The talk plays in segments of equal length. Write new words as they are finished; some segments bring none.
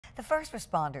The first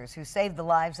responders who saved the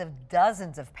lives of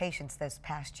dozens of patients this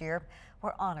past year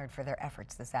were honored for their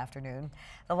efforts this afternoon.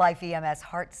 The Life EMS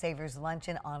Heart Savers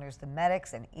luncheon honors the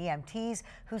medics and EMTs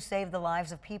who saved the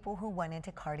lives of people who went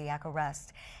into cardiac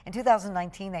arrest. In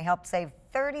 2019, they helped save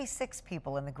 36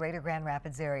 people in the greater Grand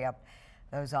Rapids area.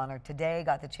 Those honored today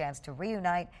got the chance to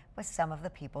reunite with some of the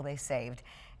people they saved.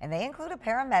 And they include a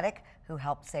paramedic who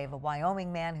helped save a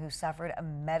Wyoming man who suffered a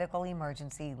medical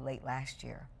emergency late last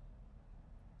year.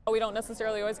 We don't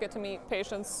necessarily always get to meet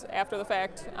patients after the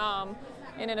fact.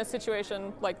 And in a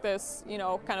situation like this,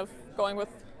 kind of going with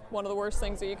one of the worst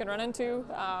things that you can run into,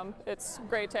 it's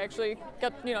great to actually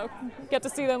get to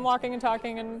see them walking and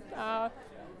talking and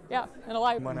and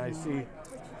alive. When I see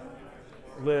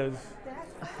Liz,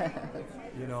 I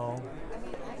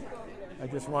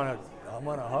just want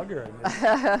to hug her.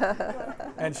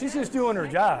 And she's just doing her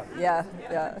job. Yeah.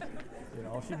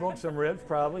 She broke some ribs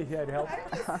probably. She had help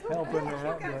in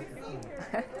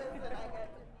that.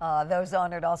 Those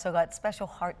honored also got special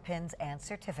heart pins and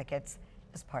certificates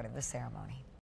as part of the ceremony.